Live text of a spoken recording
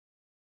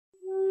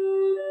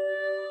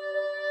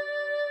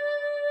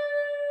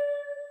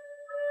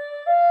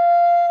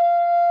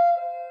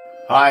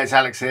Hi, it's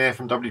Alex here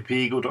from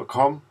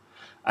wpeagle.com,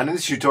 and in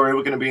this tutorial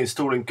we're going to be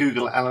installing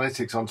Google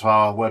Analytics onto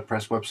our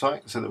WordPress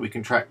website so that we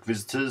can track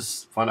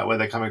visitors, find out where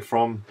they're coming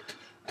from,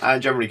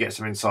 and generally get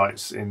some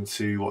insights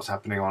into what's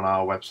happening on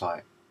our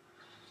website.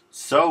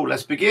 So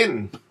let's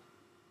begin.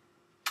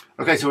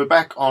 Okay, so we're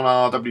back on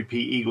our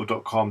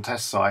wpeagle.com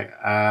test site.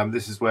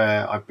 This is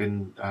where I've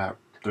been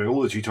doing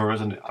all the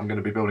tutorials, and I'm going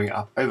to be building it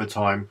up over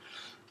time,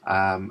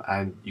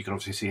 and you can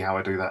obviously see how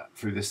I do that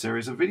through this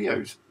series of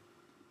videos.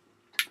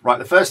 Right,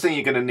 the first thing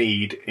you're going to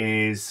need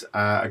is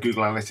a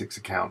Google Analytics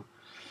account.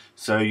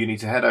 So you need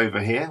to head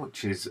over here,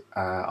 which is,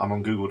 I'm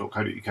on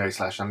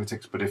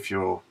google.co.uk/analytics, but if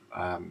you're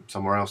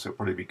somewhere else, it'll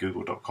probably be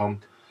google.com.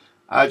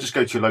 Just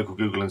go to your local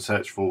Google and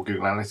search for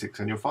Google Analytics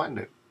and you'll find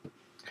it.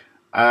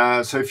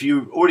 So if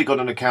you've already got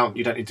an account,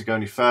 you don't need to go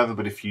any further,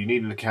 but if you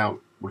need an account,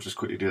 we'll just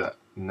quickly do that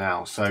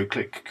now. So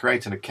click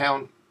Create an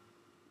Account.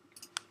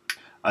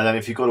 And then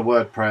if you've got a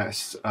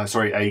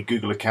a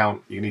Google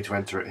account, you need to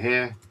enter it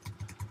here.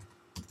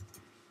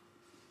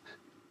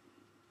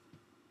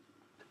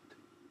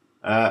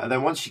 And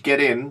then once you get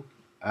in,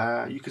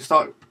 you can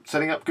start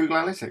setting up Google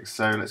Analytics.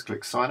 So let's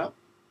click Sign Up.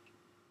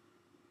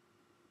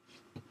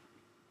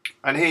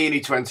 And here you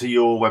need to enter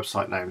your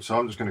website name. So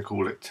I'm just going to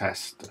call it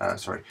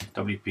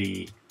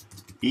WP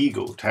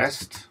Eagle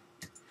Test.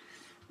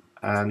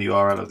 And the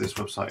URL of this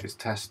website is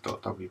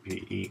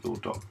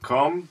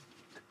test.wpeagle.com.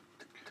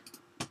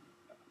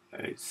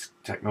 It's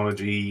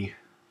technology.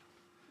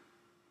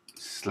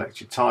 Select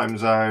your time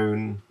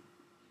zone.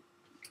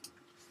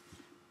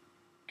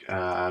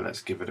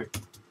 Let's give it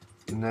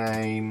a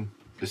name.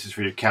 This is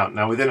for your account.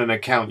 Now within an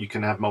account you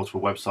can have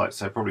multiple websites,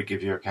 so probably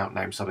give your account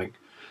name something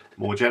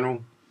more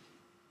general,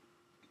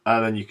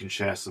 and then you can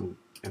share some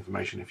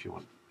information if you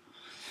want.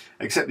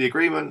 Accept the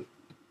agreement,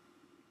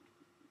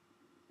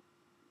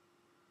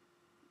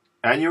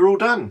 and you're all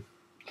done.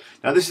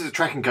 Now this is a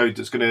tracking code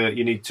that's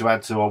you need to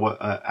add to your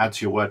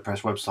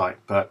WordPress website,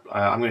 but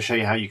I'm going to show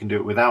you how you can do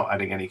it without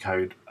adding any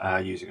code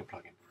using a plugin.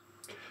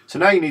 So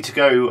now you need to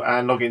go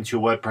and log into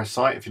your WordPress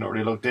site if you're not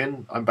already logged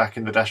in. I'm back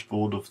in the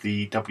dashboard of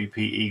the WP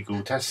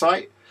Eagle test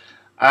site.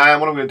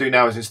 And what I'm going to do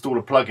now is install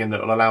a plugin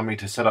that will allow me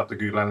to set up the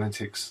Google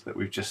Analytics that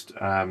we've just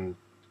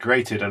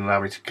created and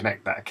allow me to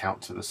connect that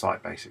account to the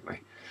site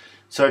basically.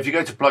 So if you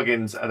go to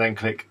plugins and then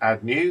click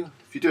Add New,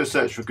 if you do a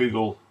search for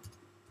Google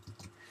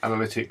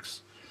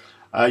Analytics,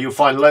 you'll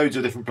find loads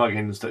of different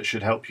plugins that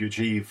should help you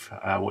achieve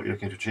what you're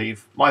looking to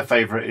achieve. My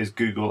favourite is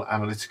Google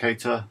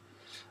Analyticator.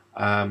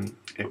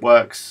 It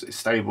works, it's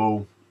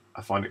stable,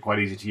 I find it quite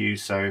easy to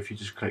use, so if you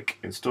just click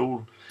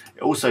install,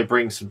 it also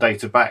brings some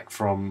data back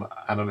from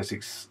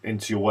Analytics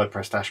into your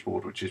WordPress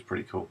dashboard, which is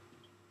pretty cool.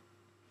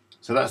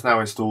 So that's now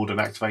installed and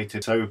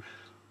activated. So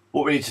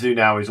what we need to do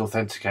now is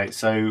authenticate.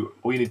 So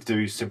all you need to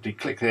do is simply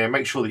click there,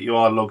 make sure that you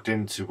are logged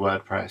into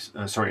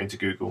into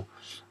Google,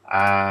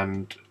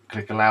 and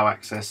click allow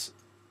access.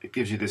 It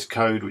gives you this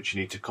code which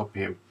you need to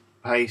copy and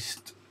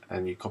paste,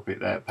 and you copy it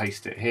there,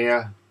 paste it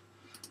here.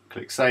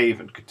 Click Save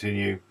and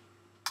Continue,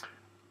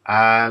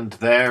 and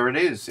there it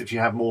is. If you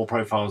have more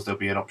profiles, there'll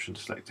be an option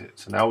to select it.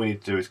 So now all we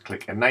need to do is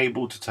click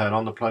Enable to turn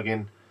on the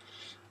plugin.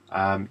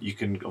 You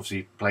can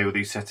obviously play with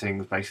these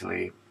settings,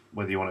 basically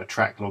whether you want to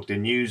track logged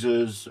in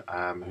users,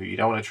 who you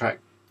don't want to track.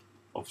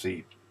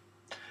 Obviously,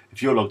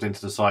 if you're logged into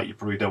the site, you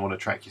probably don't want to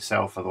track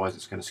yourself, otherwise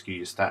it's going to skew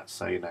your stats.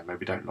 So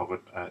maybe don't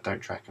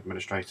track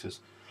administrators.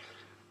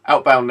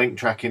 Outbound link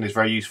tracking is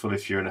very useful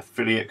if you're an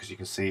affiliate, because you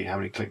can see how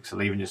many clicks are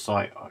leaving your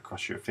site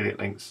across your affiliate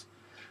links.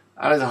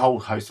 And there's a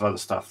whole host of other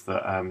stuff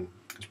that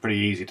is pretty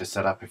easy to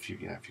set up if if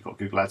you've got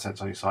Google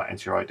AdSense on your site.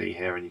 Enter your ID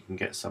here, and you can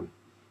get some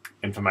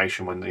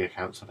information when the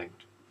accounts are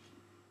linked.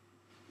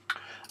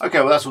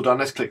 Okay, well that's all done.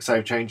 Let's click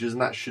Save Changes,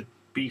 and that should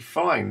be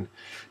fine.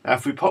 Now,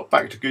 if we pop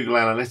back to Google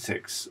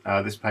Analytics,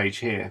 this page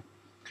here,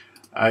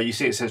 you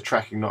see it says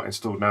tracking not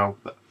installed. Now,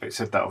 it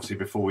said that obviously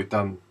before we've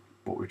done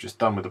what we've just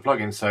done with the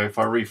plugin, so if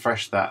I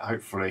refresh that,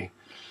 hopefully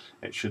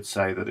it should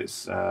say that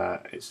it's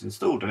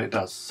installed, and it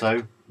does.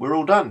 So we're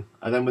all done,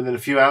 and then within a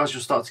few hours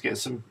you'll start to get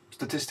some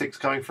statistics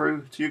coming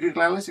through to your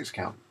Google Analytics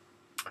account.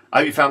 I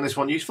hope you found this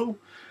one useful.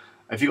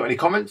 If you've got any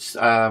comments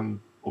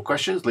or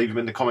questions, leave them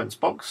in the comments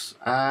box,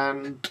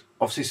 and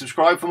obviously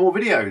subscribe for more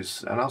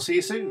videos, and I'll see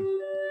you soon.